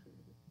Yeah.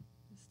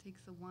 Just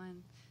takes the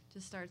one.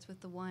 Just starts with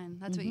the one.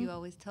 That's what you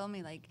always tell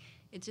me. Like,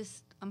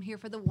 I'm here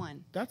for the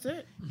one. that's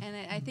it. And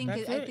I think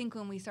That's I it. think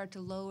when we start to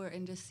lower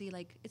and just see,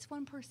 like, it's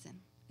one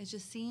person. It's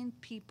just seeing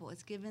people.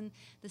 It's given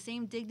the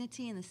same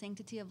dignity and the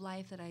sanctity of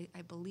life that I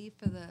believe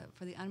for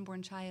the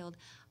unborn child.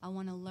 I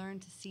want to learn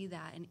to see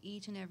that in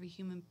each and every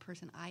human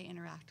person I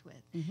interact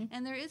with.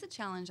 And there is a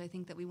challenge, I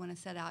think, that we want to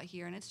set out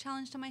here, and it's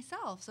challenge to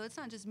myself. So it's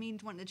not just me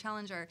wanting to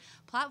challenge our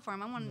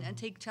platform. I want to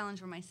take challenge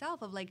for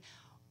myself of like,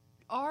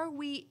 are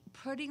we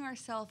putting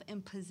ourselves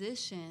in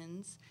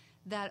positions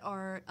that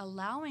are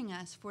allowing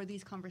us for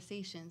these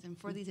conversations and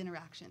for these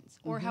interactions?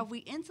 Or have we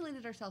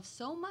insulated ourselves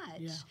so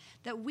much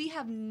that we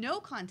have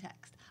no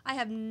context? I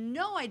have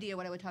no idea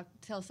what I would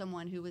tell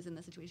someone who was in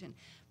this situation.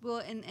 Well,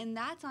 and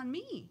that's on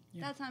me.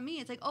 That's on me.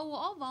 It's like, oh, well,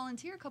 I'll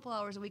volunteer a couple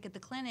hours a week at the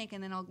clinic,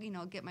 and then I'll,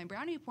 get my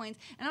brownie points.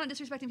 And I'm not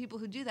disrespecting people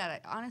who do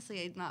that.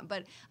 Honestly, I'm not.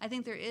 But I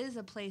think there is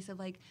a place of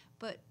like,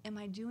 but am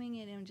I doing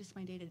it in just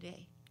my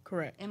day-to-day?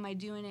 Correct. Am I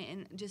doing it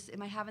in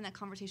am I having that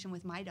conversation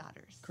with my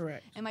daughters?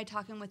 Correct. Am I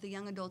talking with the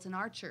young adults in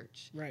our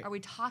church? Right. Are we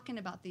talking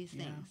about these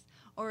things?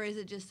 Or is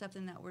it just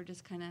something that we're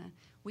just kind of,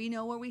 we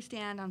know where we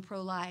stand on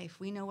pro-life,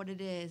 we know what it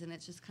is, and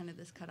it's just kind of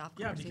this cut-off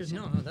conversation?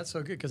 Yeah, because that's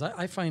so good. Because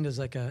I find as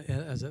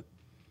a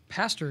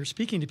pastor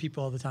speaking to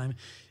people all the time,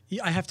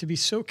 I have to be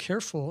so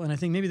careful, and I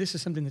think maybe this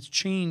is something that's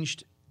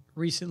changed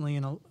recently,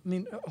 and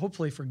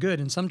hopefully for good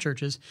in some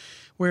churches,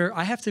 where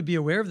I have to be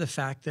aware of the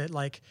fact that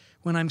like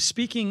when I'm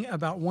speaking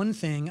about one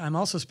thing, I'm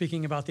also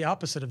speaking about the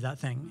opposite of that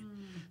thing.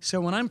 So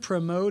when I'm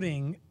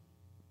promoting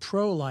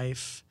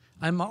pro-life,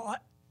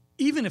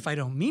 even if I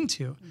don't mean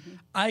to,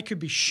 I could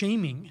be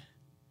shaming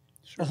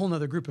a whole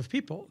nother group of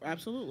people.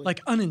 Absolutely.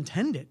 Like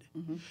unintended.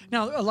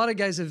 Now, a lot of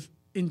guys have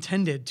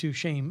intended to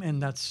shame,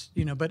 and that's,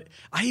 but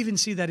I even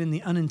see that in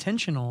the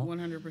unintentional.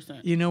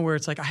 100%. Where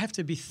it's like I have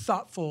to be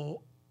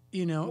thoughtful, but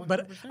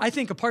 100%. I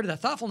think a part of that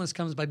thoughtfulness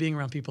comes by being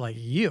around people like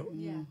you.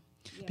 Yeah.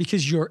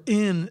 Because you're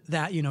in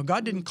that,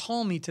 God didn't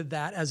call me to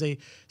that as a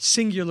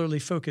singularly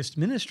focused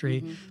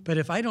ministry, but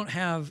if I don't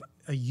have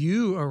a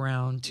you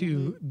around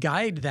to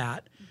guide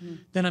that,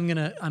 then I'm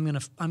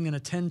gonna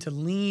tend to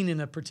lean in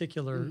a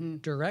particular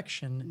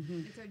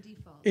direction. It's our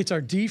default. It's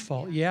our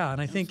default, yeah. And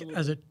I think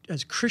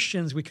as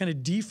Christians, we kind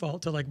of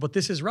default to like, but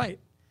this is right,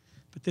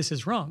 but this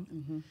is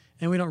wrong,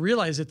 and we don't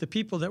realize that the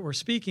people that we're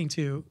speaking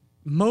to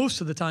most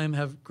of the time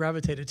have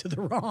gravitated to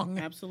the wrong.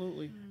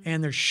 Absolutely.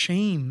 And there's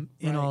shame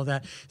in all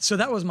that. So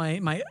that was my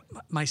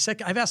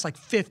second. I've asked like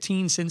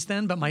 15 since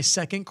then, but my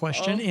second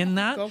question in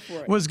that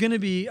was going to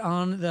be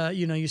on the,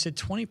 you said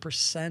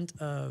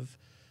 20% of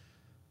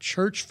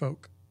church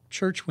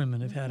women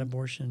have had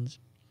abortions.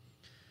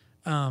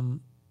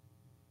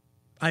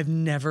 I've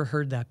never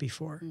heard that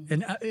before.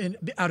 And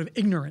out of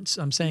ignorance,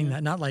 I'm saying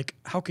that, not like,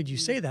 how could you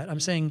say that?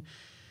 I'm saying,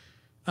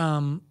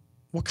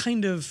 what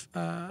kind of,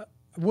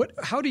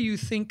 how do you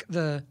think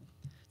the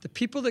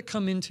people that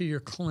come into your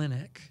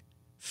clinic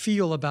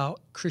feel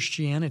about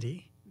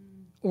Christianity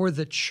or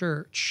the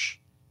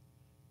church?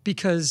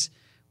 Because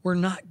we're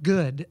not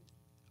good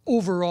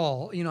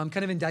overall. I'm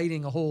kind of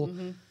indicting a whole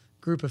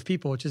group of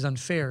people, which is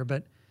unfair,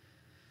 but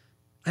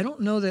I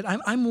don't know that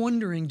I'm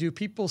wondering, do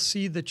people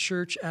see the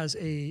church as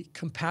a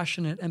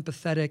compassionate,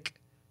 empathetic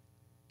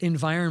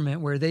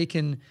environment where they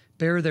can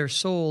bare their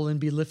soul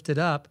and be lifted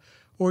up?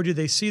 Or do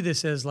they see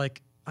this as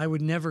like, I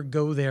would never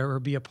go there or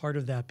be a part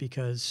of that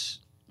because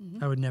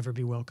I would never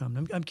be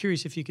welcomed? I'm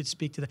curious if you could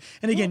speak to that.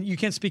 And again, you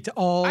can't speak to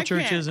all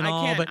churches and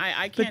all, but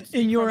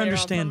in your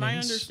understanding. My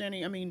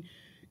understanding,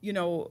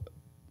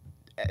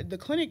 the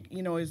clinic,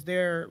 is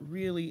there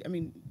really,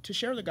 to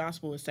share the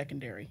gospel is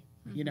secondary,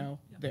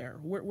 there.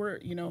 We're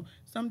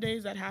some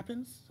days that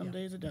happens, some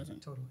days it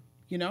doesn't. Totally.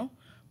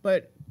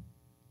 But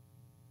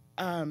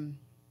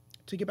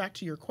to get back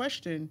to your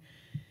question,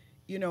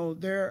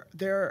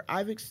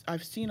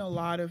 I've seen a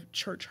lot of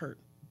church hurt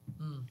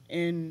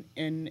in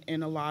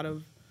a lot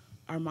of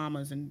our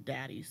mamas and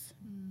daddies,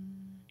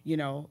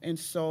 and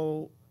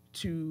so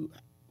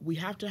we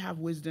have to have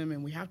wisdom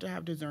and we have to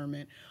have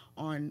discernment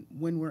on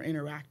when we're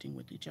interacting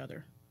with each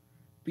other,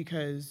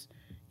 because,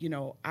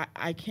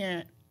 I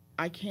can't,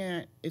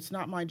 it's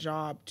not my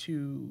job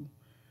to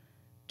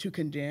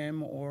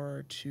condemn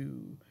or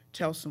to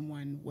tell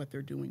someone what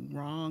they're doing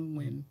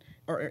wrong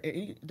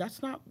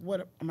that's not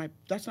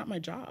my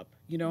job.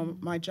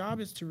 My job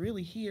is to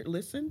really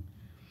listen,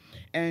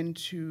 and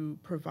to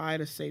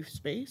provide a safe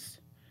space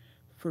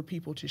for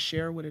people to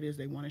share what it is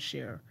they want to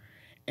share,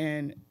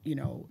 and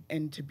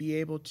and to be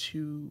able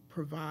to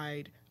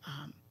provide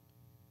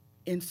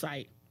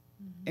insight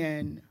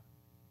and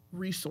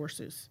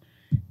resources,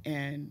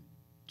 and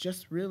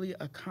just really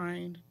a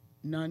kind,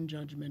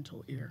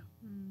 non-judgmental ear.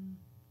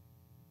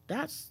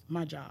 That's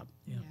my job.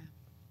 Yeah.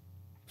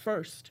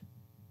 First,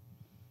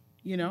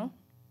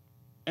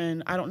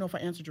 and I don't know if I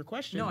answered your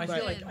question. No, I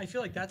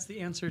feel like that's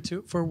the answer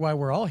for why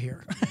we're all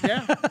here.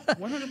 Yeah,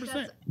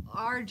 100%.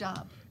 our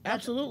job. That's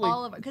Absolutely.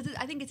 all of it. Because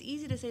I think it's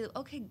easy to say,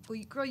 okay, well,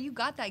 girl, you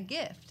got that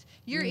gift.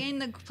 You're in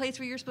the place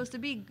where you're supposed to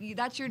be.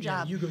 That's your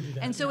job. you go do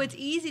that, And so yeah. it's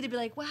easy to be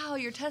like, wow,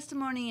 your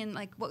testimony and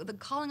like what, the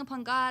calling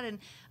upon God and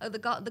the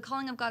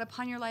calling of God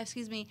upon your life,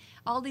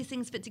 all these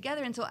things fit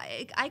together. And so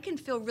I can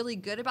feel really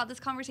good about this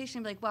conversation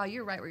and be like, wow,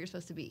 you're right where you're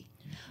supposed to be.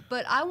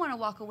 But I want to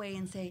walk away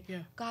and say,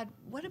 God,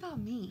 what about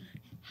me?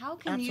 How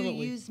can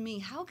Absolutely. you use me?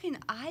 How can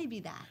I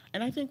be that?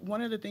 And I think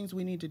one of the things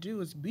we need to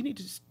do is we need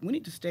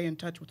to stay in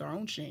touch with our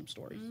own shame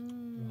stories.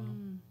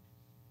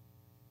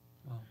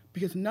 Wow.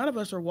 Because none of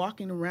us are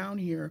walking around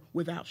here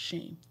without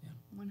shame.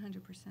 100%.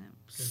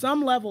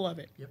 Some level of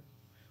it. Yep.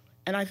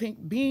 And I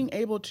think being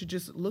able to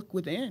just look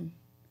within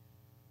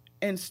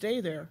and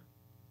stay there,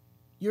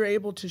 you're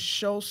able to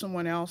show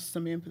someone else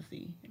some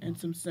empathy and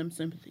some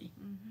sympathy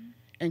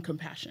and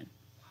compassion.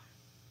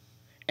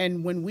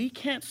 And when we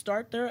can't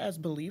start there as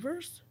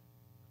believers,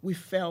 we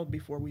failed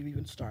before we've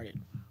even started.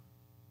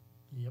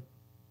 Yep.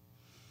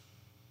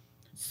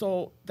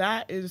 So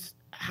that is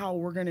how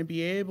we're going to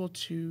be able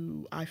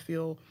to, I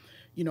feel,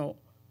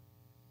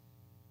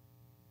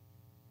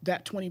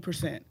 that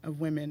 20% of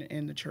women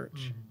in the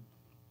church.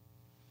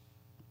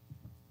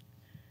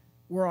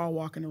 We're all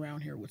walking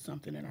around here with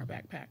something in our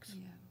backpacks.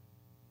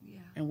 Yeah.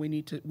 And we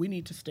need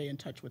to stay in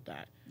touch with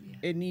that. Yeah.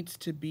 It needs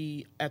to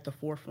be at the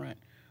forefront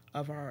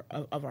of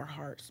our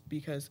hearts,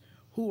 because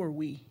who are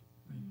we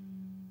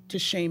to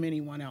shame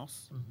anyone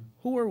else?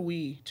 Who are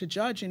we to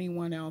judge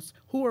anyone else?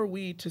 Who are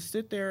we to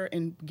sit there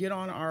and get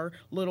on our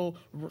little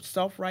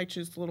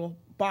self-righteous little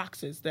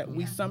boxes that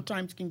we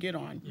sometimes can get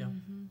on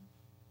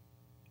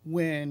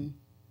when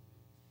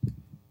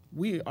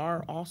we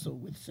are also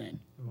with sin?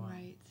 Wow.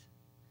 Right.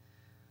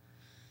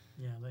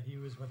 Yeah, that he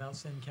was without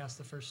sin cast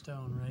the first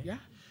stone, right? Yeah.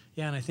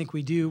 Yeah, and I think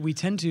we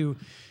tend to,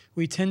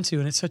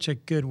 and it's such a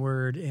good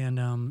word,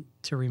 and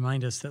to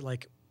remind us that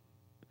like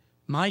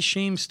my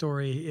shame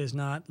story is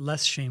not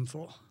less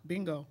shameful.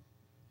 Bingo.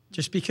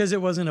 Just because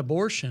it was an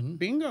abortion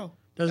Bingo.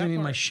 doesn't That mean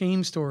my part.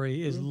 shame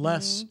story is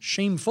less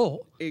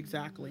shameful.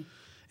 Exactly.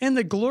 And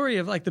the glory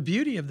of like the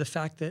beauty of the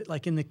fact that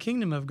like in the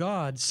kingdom of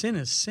God, sin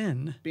is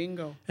sin.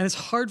 Bingo. And it's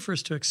hard for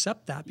us to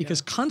accept that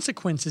because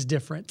consequence is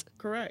different.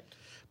 Correct.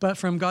 But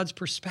from God's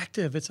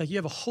perspective, it's like you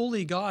have a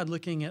holy God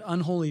looking at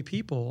unholy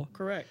people.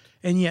 Correct.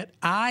 And yet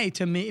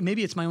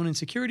maybe it's my own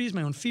insecurities,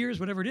 my own fears,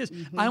 whatever it is.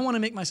 I want to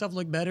make myself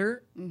look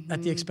better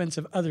at the expense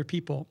of other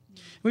people.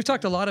 We've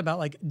talked a lot about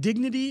like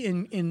dignity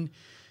in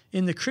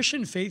the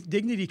Christian faith.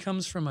 Dignity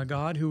comes from a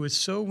God who was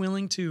so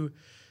willing to,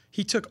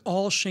 he took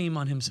all shame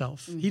on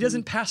himself. He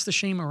doesn't pass the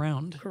shame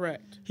around.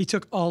 Correct. He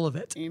took all of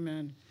it.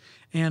 Amen.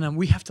 And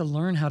we have to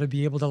learn how to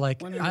be able to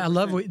like, I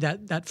love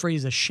 100%. that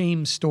phrase, a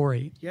shame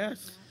story.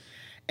 Yes.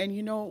 And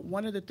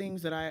one of the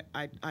things that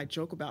I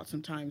joke about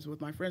sometimes with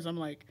my friends, I'm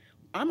like,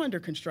 I'm under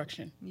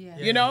construction. Yeah.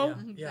 You know?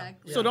 Yeah.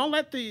 Exactly. So don't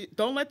let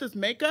this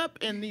makeup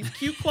and these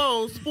cute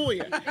clothes fool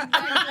you.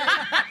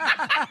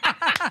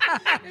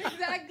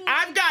 Exactly.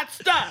 I've got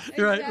stuff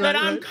Right, that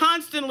I'm right.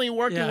 constantly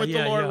working with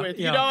the Lord with.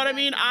 yeah. You know what I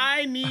mean?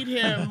 I need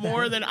him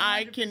more than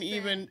I can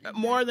even,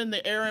 more than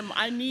the air.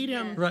 I need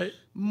him Right.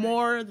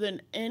 more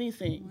than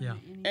anything. Yeah.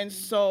 And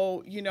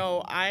so,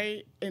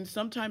 and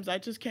sometimes I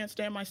just can't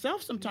stand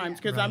myself sometimes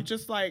because I'm Right.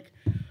 just like,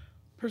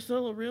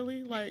 Priscilla,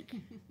 really? Like,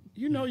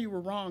 you were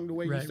wrong the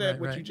way you Right, said right,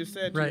 what right. you just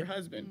said to Right. your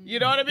husband. You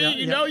know what I mean?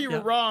 Yeah, You were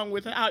wrong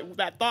with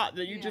that thought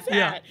that you just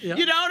Yeah, had. yeah.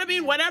 You know what I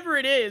mean? Whatever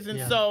it is. And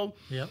Yeah. so,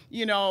 Yep.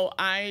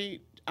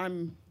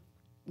 I'm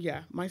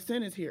my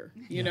sin is here,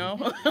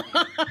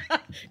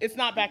 It's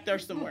not back there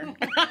somewhere.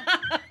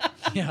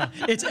 Yeah.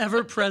 It's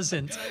ever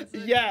present.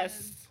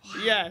 Yes.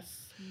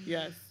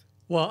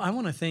 Well, I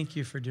want to thank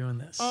you for doing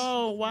this.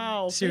 Oh,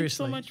 wow. Seriously. Thanks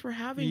so much for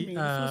having me. This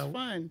was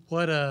fun.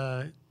 What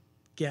a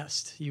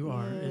guest you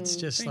are. It's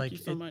just thank like you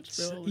so much,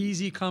 it's Bill.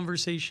 easy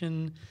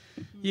conversation.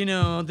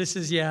 This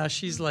is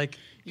she's like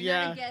You're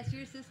not a guest,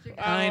 you're a sister.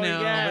 I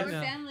know, yes. I know.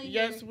 We're family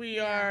Yes, here. we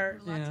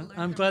are. We're a lot to yeah. learn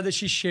I'm from glad that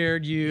she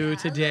shared you Yeah, a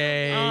little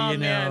today, bit. Oh,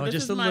 man, this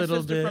just is a my little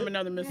sister bit. from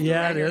another mister.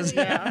 Yeah, it is.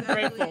 Yeah,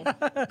 Exactly.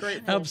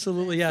 grateful.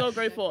 Absolutely, yeah. So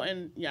grateful.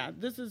 And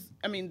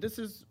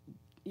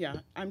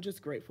I'm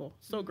just grateful.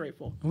 So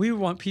grateful. We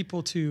want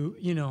people to,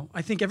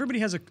 I think everybody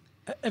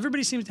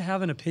seems to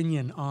have an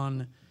opinion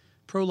on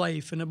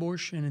pro-life and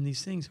abortion and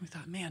these things. And we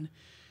thought, man,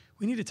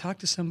 we need to talk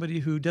to somebody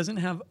who doesn't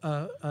have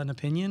an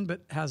opinion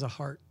but has a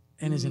heart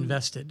and is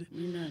invested.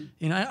 Amen.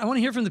 And I want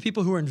to hear from the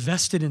people who are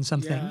invested in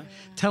something, Yeah.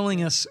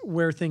 telling us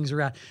where things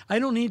are at. I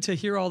don't need to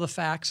hear all the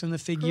facts and the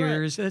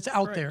figures. It's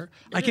out Correct. there.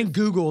 It I can is.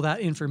 Google that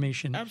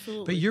information.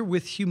 Absolutely. But you're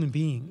with human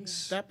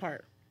beings. That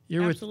part.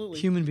 You're Absolutely. with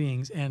human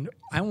beings. And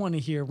I want to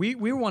hear,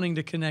 we're wanting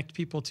to connect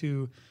people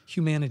to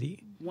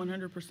humanity.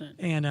 100%.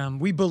 And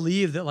we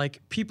believe that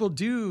like people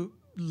do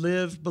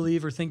live,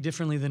 believe, or think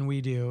differently than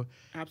we do.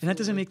 And that doesn't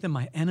Absolutely. make them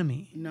my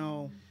enemy.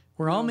 No.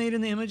 We're all made in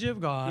the image of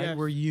God. Yes.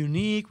 We're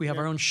unique. We have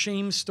our Yeah. own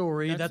shame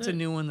story. That's That's a it.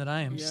 new one that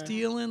I am Yeah.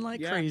 stealing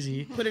like Yeah.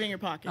 crazy. Put it in your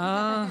pocket.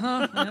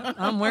 Yeah,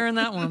 I'm wearing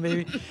that one,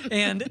 baby.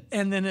 And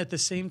then at the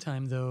same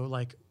time, though,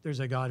 like there's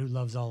a God who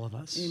loves all of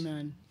us.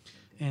 Amen.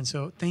 And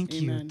so thank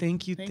you. Amen.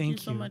 Thank you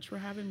so much for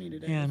having me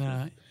today. And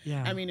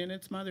I mean, and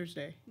it's Mother's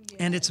Day. Yeah.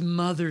 and it's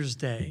Mother's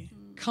Day.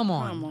 Come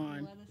on. Come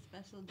on. What a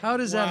special day. How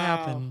does that Wow.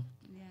 happen?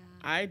 Yeah.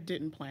 I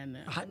didn't plan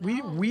that.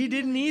 We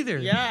didn't either.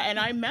 Yeah, and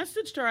I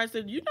messaged her. I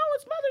said, you know,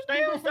 it's Mother's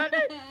Day on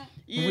Sunday.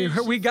 We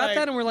She's got like,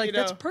 that and we're like, you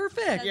that's know,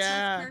 perfect.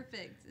 Yeah. That's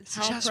perfect. It's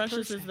How just precious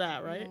perfect. is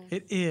that, right?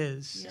 It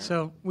is.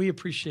 So we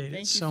appreciate it Thank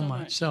you so so much.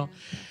 much. So,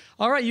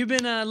 all right, you've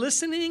been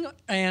listening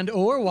and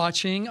or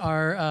watching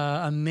our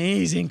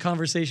amazing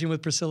conversation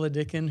with Priscilla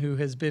Dicken, who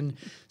has been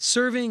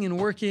serving and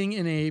working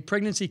in a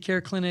pregnancy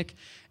care clinic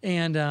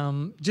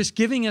and just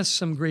giving us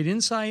some great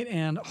insight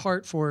and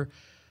heart for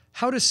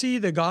how to see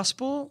the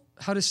gospel,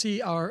 how to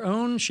see our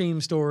own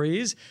shame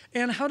stories,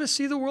 and how to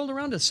see the world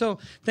around us. So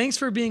thanks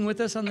for being with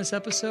us on this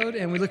episode,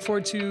 and we look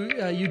forward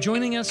to you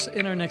joining us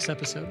in our next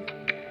episode.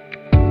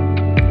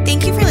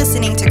 Thank you for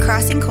listening to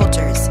Crossing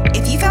Cultures.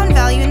 If you found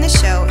value in the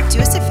show, do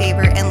us a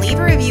favor and leave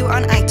a review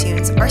on iTunes